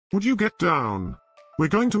Would you get down? We're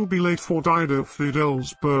going to be late for Dido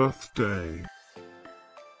Fidel's birthday.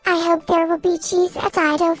 I hope there will be cheese at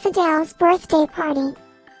Dido Fidel's birthday party.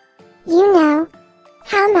 You know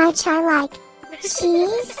how much I like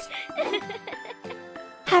cheese.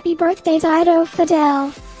 Happy birthday, Dido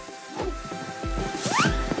Fidel.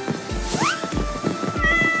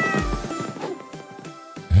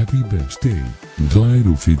 Happy birthday,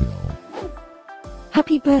 Dido Fidel.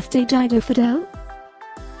 Happy birthday, Dido Fidel.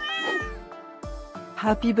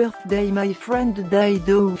 Happy birthday, my friend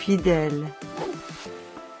Dido Fidel.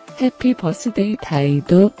 Happy birthday,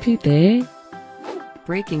 Dido Fidel.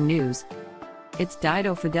 Breaking news. It's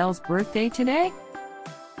Dido Fidel's birthday today?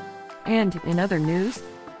 And in other news,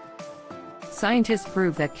 scientists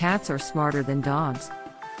prove that cats are smarter than dogs.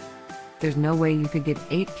 There's no way you could get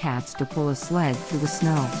 8 cats to pull a sled through the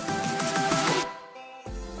snow.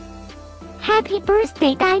 Happy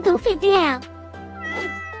birthday, Dido Fidel.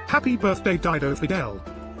 Happy birthday, Dido Fidel.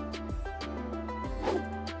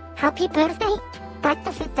 Happy birthday, Dido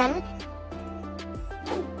Fidel.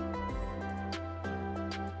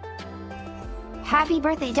 Happy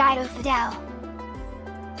birthday, Dido Fidel.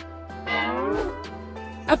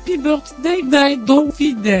 Happy birthday, Dido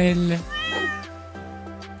Fidel.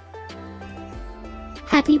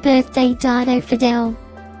 Happy birthday, Dido Fidel.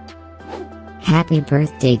 Happy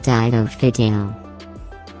birthday, Dido Fidel.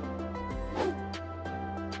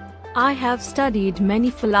 I have studied many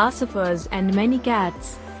philosophers and many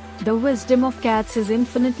cats. The wisdom of cats is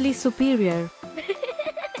infinitely superior.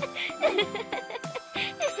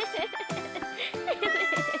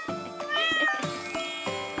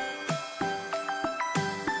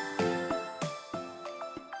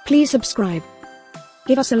 Please subscribe,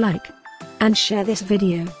 give us a like, and share this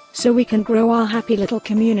video, so we can grow our happy little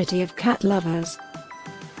community of cat lovers.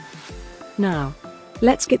 Now,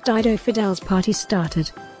 let's get Dido Fidel's party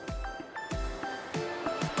started.